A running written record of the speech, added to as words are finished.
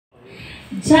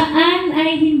Saan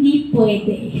ay hindi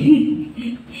pwede.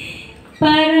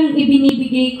 Parang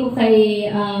ibinibigay ko kay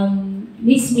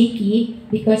Miss Mickey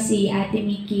because si Ate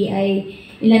Mickey ay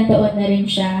ilang taon na rin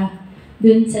siya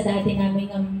dun sa dati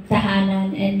naming tahanan,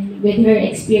 and with her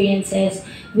experiences,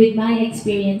 with my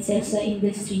experiences sa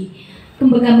industry,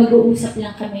 kumbaga mag-uusap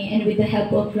lang kami, and with the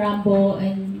help of Rambo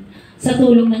and sa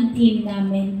tulong ng team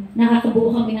namin,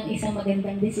 nakakabuo kami ng isang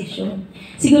magandang desisyon.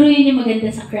 Siguro yun yung maganda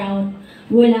sa Crown.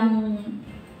 Walang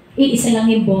iisa lang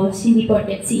yung boss, hindi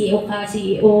porket CEO ka,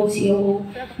 CEO,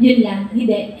 yun lang.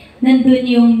 Hindi. Nandun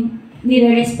yung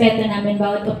nire-respeto namin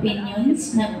bawat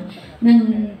opinions ng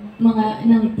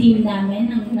team namin,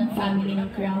 ng family ng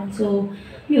Crown. So,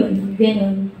 yun,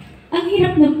 ganun. Ang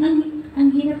hirap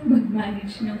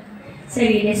mag-manage ng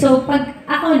sarili. So, pag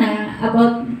ako na,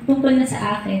 tungkol na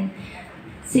sa akin,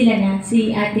 sila na,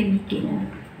 si Ate Mickey na.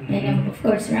 And of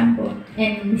course, Rambo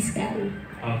and Miss Carrie.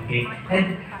 Okay.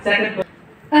 And second question.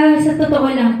 Sa totoo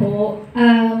lang po,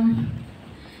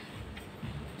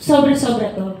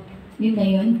 sobra-sobra to. Yun na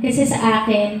yun. Kasi sa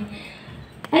akin,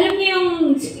 alam niyo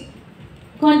yung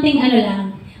konting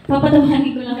lang,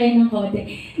 papatawanin ko lang kayo ng konti.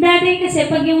 Dati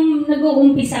kasi pag yung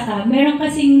nag-uumpisa ka, meron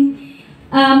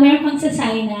kang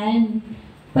sasignan.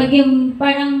 Pag yung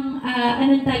parang,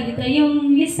 anong tag dito,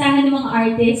 yung listahan ng mga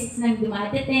artists na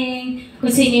dumadating, kung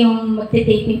sino yung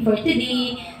magte-taping for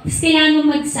today, tapos kailangan mo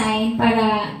mag-sign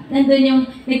para nandun yung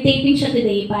nag-taping siya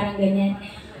today, parang ganyan.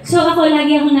 So ako,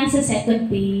 lagi ako nasa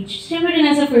second page. Siyempre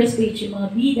nasa first page yung mga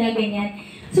bida, ganyan.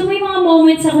 So may mga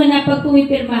moments ako na pag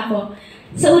pumipirma ako,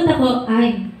 sa utak ko,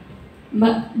 ay,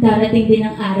 darating din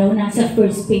ang araw, nasa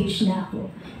first page na ako.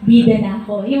 Bida na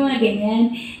ako. Yung mga ganyan.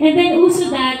 And then,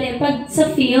 uso dati, pag sa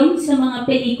film, sa mga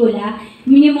pelikula,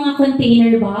 yung mga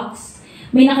container box,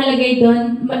 may nakalagay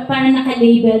doon, parang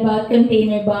naka-label about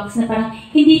container box na parang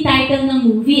hindi title ng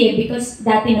movie because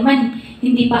dati naman,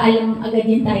 hindi pa alam agad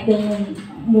yung title ng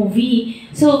movie.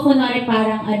 So, kunwari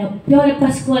parang Piolo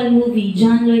Pascual movie,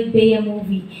 John Lloyd Bea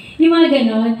movie. Yung mga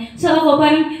ganon. So, ako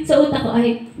parang sa utak ko,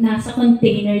 ay, nasa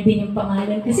container din yung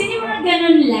pangalan. Kasi yung mga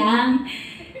ganon lang.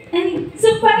 And,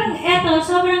 so, parang eto,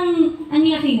 sobrang ang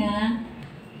laki na.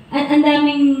 At ang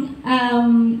daming,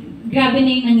 grabe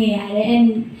na yung nangyayari. And,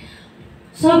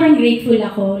 sobrang grateful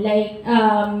ako. Like,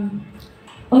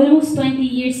 almost 20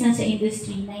 years na sa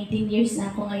industry. 19 years na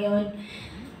ako ngayon.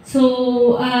 So,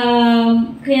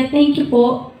 kaya thank you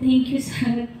po. Thank you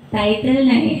sa title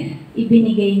na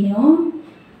ibinigay nyo.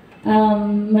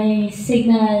 May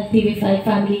Signal TV5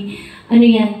 family. Ano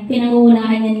yan,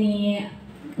 pinangungunahan na ni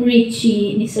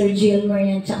Richie, ni Sir Gilmore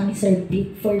yan, tsaka ni Sir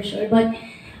Pete, for sure. But,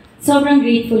 sobrang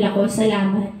grateful ako.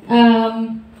 Salamat.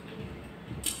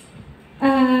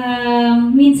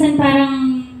 Minsan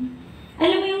parang,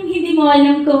 alam mo yung hindi mo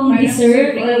alam kung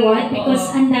deserve or what,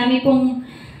 because ang daming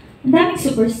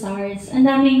superstars, ang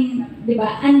daming, di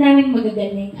ba, ang daming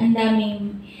magagaling, ang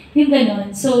daming, yung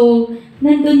ganon. So,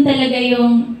 nandun talaga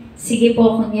yung, sige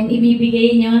po, kung yan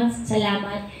ibibigay nyo,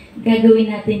 salamat, gagawin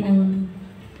natin ang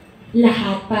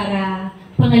lahat para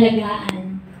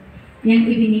pangalagaan. Yan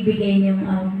ibinibigay nyo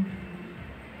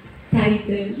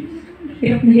title.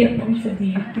 Hirap na hirap akong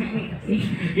sabihin.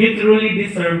 You truly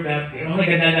deserve that.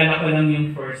 Nagdadala ko lang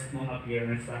yung first mong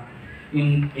appearance sa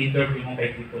yung interview mo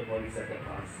kay Tito Boy sa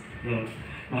Tapas.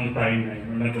 Nung time na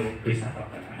yun, nag-umpisa ka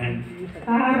pala. And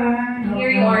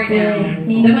here you are now.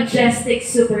 The majestic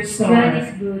superstar. God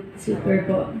is good. Super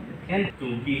po. And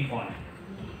to be on.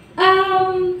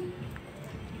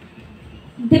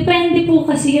 Depende po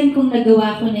kasi yun kung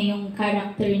nagawa ko na yung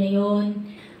character na yun.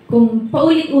 Kung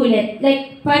paulit-ulit.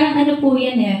 Like, parang ano po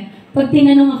yan pag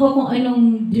tinanong ako kung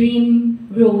anong dream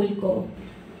role ko,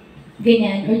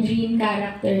 ganyan, or dream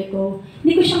character ko,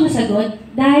 hindi ko siya masagot.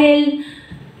 Dahil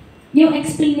yung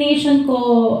explanation ko,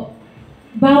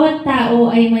 bawat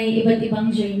tao ay may iba't ibang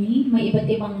journey, may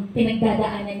iba't ibang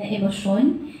pinagdadaanan na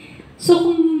emosyon. So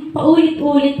kung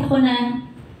paulit-ulit ako na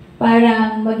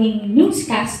parang maging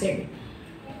newscaster,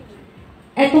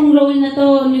 etong role na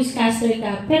to, newscaster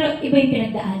ka, pero iba yung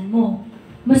pinagdaan mo.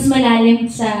 Mas malalim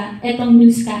sa etong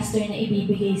newscaster na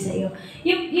ibibigay sa'yo.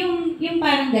 Yung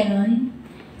parang ganon.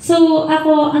 So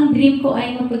ako, ang dream ko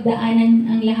ay mapagdaanan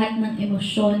ang lahat ng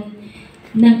emosyon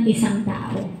ng isang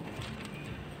tao.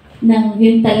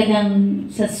 Yun talagang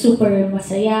sa super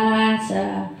masaya,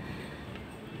 sa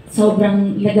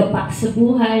sobrang lagapak sa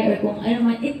buhay, or kung ano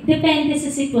man. It depende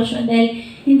sa sitwasyon dahil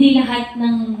hindi lahat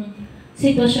ng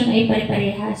sitwasyon ay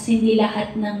pare-parehas. Hindi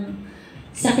lahat ng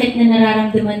sakit na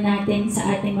nararamdaman natin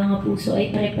sa ating mga puso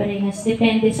ay pare-parehas.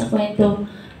 Depende sa kwento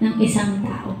ng isang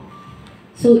tao.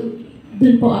 So,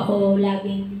 dun po ako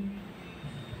laging,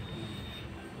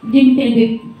 yun yung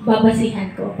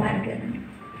pinagbabasihan ko, parang ganun.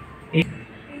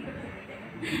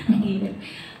 Ang hirap.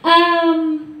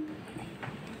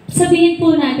 Sabihin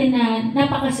po natin na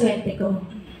napakaswerte ko.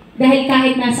 Dahil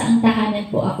kahit nasa ang tahanan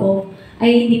po ako,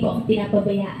 ay hindi po ako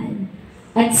pinapabayaan.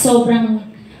 At sobrang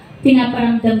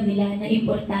pinaparamdam nila na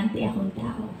importante akong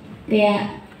tao.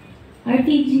 Kaya,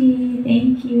 RPG,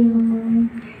 thank you.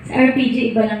 Sa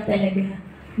RPG, iba lang talaga.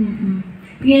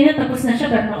 Tingnan na, tapos na siya,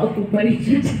 pero nakaupo pa rin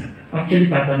siya.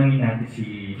 Actually, tatanungin natin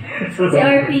si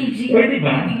RPG. Pwede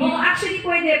ba? Oh, actually,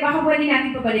 pwede. Baka pwede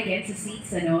natin pabalikin sa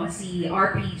seats, ano? Si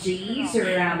RPG,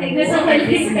 Sir Rambo. Gusto ko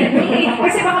Miss Mickey.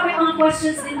 Kasi baka may mga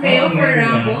questions din kayo for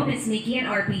Rambo, Miss Mickey, and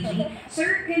RPG.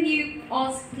 Sir, can you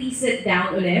all please sit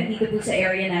down ulit dito po sa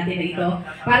area natin na ito?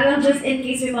 Para lang just in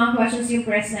case may mga questions yung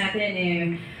press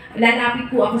natin,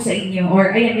 lalapit po ako sa inyo.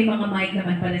 Or, ayan, may mga mic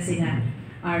naman pala sila.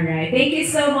 Alright. Thank you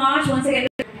so much. Once again,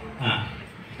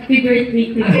 Happy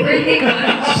birthday to you. happy birthday,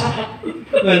 Coach.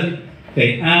 Well,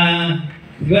 okay.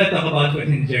 We're gonna talk about what's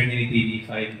in journey ni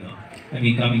TV5, no? I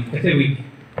mean, kasi we've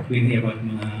been here about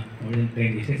mga more than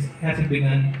 10 years. It hasn't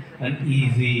been an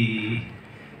easy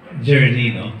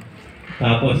journey, no?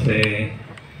 Tapos,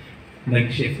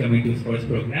 nag-shift kami to sports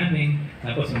programming.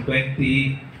 Tapos, in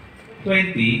 2020,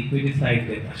 we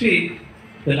decided, actually,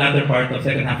 the latter part of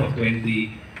second half of 2020,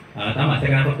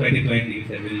 we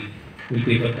said we'll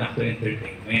pivot back to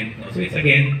entertainment. No? So it's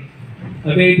again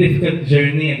a very difficult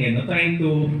journey again, no? Trying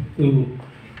to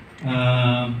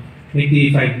make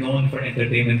TV5 known for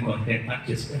entertainment content, not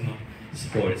just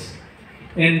sports.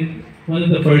 And one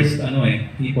of the first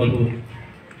people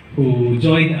who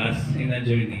joined us in that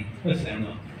journey was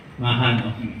MAJA,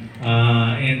 no?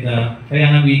 And kaya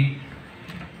nga we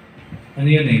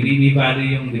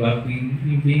value yung, di ba,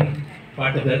 yung being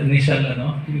part of the initial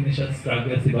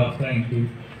struggles, di ba, of trying to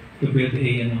build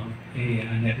a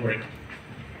network.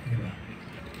 Diba?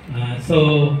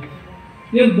 So,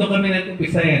 yun, doon kami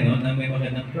nag-umpisa na may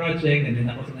magandang project, and then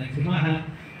ako sa si MAJA.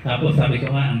 Tapos sabi ko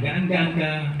nga, ang gaan-gaan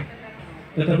ka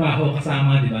katrabaho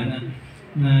kasama, di ba,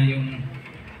 na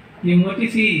yung what you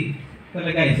see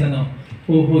talaga is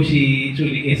who she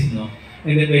truly is, no?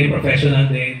 And then very professional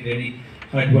din, very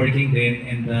hardworking din,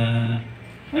 and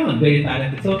very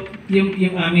talented. So, yung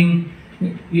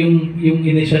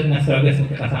initial na struggles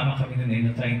na kasama kami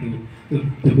nun trying to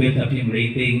build up yung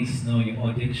ratings, no, yung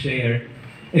audience share,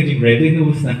 and yung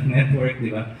revenues ng network,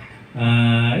 di ba?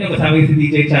 Yung kasama si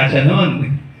DJ Chacha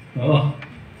noon. Oo.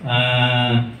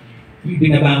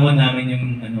 Binabangon namin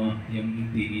yung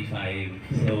TV5.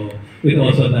 So, with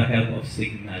also the help of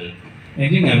Signal.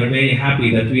 And yun nga, we're very happy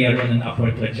that we are on an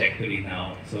upward trajectory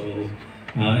now. So,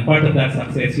 and part of that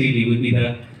success really would be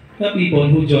the people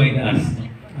who joined us. No?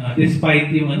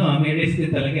 Despite yung may risk din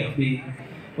talaga of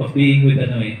being with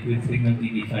Signal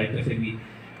TV5 kasi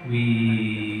we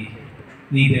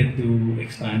needed to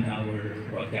expand our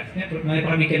broadcast network.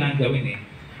 Marami kailangan gawin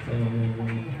So,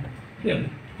 yun.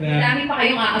 Marami pa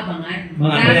kayong aabangan.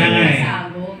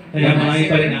 Kaya marami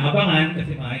pa rin aabangan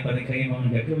kasi marami pa rin kayong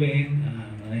mga gagawin.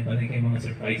 Marami pa rin kayong mga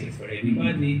surprises for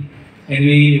everybody. And we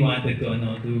really wanted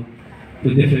to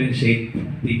differentiate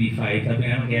TV5. Sabi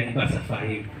nga kaya iba sa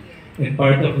 5. And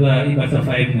part of the iba sa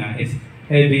 5 nga is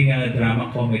having a drama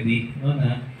comedy, no,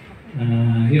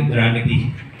 yung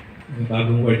dramedy.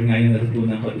 Bagong word nga yung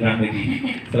natutunan ko, dramedy.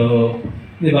 So,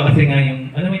 di ba kasi nga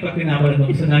yung, may pag pinapanood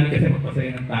gusto namin kasi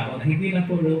magpasaya ng tao na hindi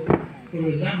lang puro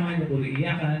drama, puro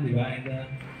iyakan, di ba? And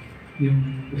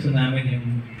yung gusto namin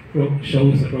yung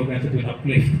shows or programs that will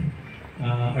uplift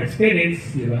our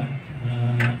spirits, di ba?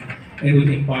 And would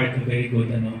impart a very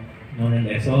good moral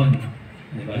lesson.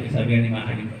 Diba? Sabi nga ni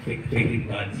MAJA yung faith in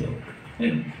God. So,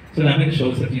 yun. So namin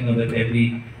shows that that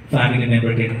every family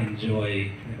member can enjoy.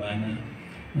 Diba?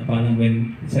 Na parang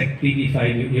when it's like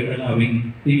TV5, you're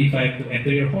allowing TV5 to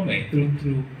enter your home through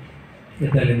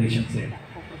the television set.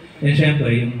 And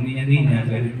syempre, yung niya-niya,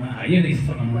 yun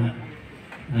isa sa mga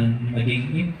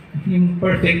naging yung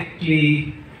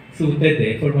perfectly suited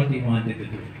for what you wanted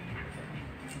to do.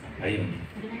 Ayun.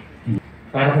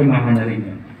 Para kay MAJA na rin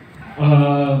yun.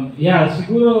 Yeah,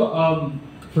 siguro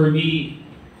for me,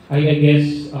 I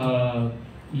guess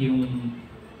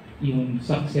yung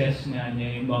success niya,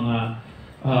 yung mga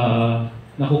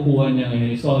nakukuha niya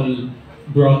ngayon is all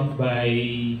brought by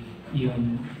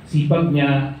yung sipag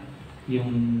niya,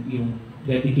 yung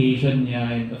dedication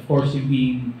niya, and of course yung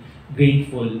being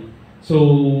grateful.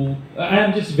 So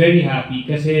I'm just very happy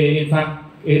kasi in fact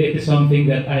it is something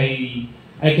that I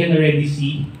can already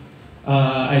see.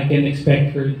 I can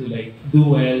expect her to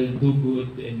do well, do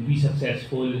good, and be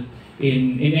successful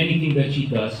in anything that she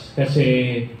does.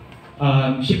 Kasi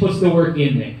she puts the work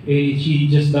in. She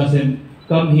just doesn't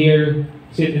come here,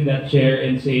 sit in that chair,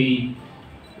 and say,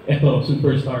 eto,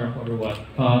 superstar ako or what.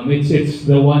 It's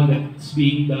the one that's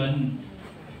being done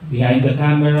behind the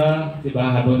camera, di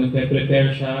ba, habang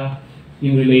nagpe-prepare siya,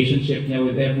 yung relationship niya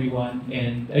with everyone,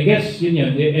 and I guess, yun,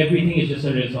 everything is just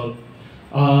a result.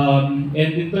 And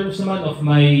in terms naman of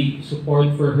my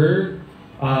support for her,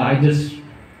 I'm just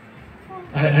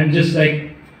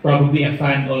like probably a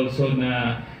fan also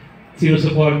na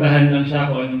sinusuportahan lang siya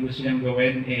kung anong gusto niyang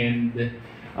gawin, and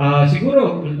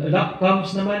siguro luck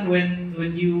comes naman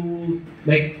when you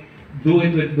like do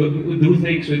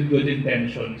things with good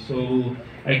intention. So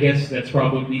I guess that's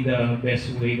probably the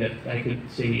best way that I could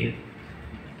say it.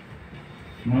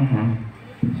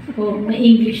 Oh, may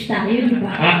English tayo, di ba?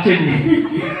 Actually.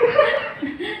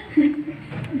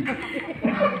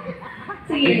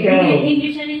 Sige, Ikaw.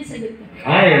 English na rin sagot ko.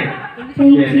 Ay.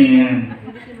 Thank Yan, you. yan.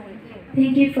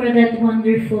 Thank you for that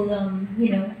wonderful,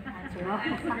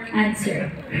 answer.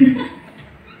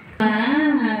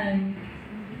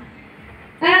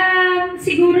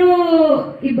 Siguro,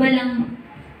 iba lang,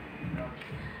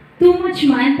 too much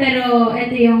man, pero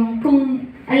ito yung,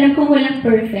 alam kong walang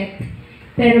perfect,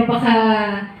 pero baka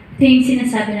ito yung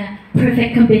sinasabi na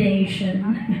perfect combination.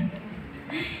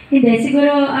 Hindi,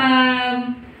 siguro,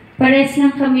 pares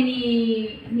lang kami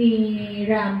ni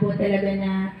Rambo talaga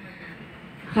na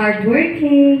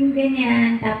hardworking,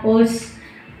 ganyan. Tapos,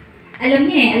 alam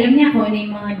niya kung ano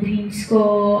yung mga dreams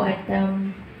ko at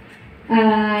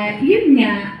yun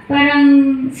nga, parang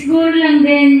siguro lang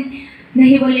din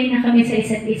nahiwalay na kami sa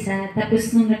isa't isa.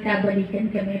 Tapos nung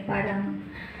nagkabalikan kami, parang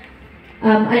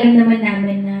alam naman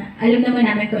namin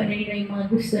kung ano yung mga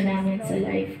gusto namin sa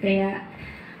life. Kaya,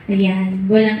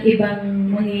 ayan, walang ibang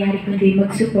mangyayari kundi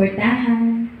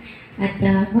magsuportahan at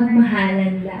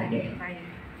magmahalan lagi.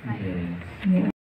 Okay. Yeah.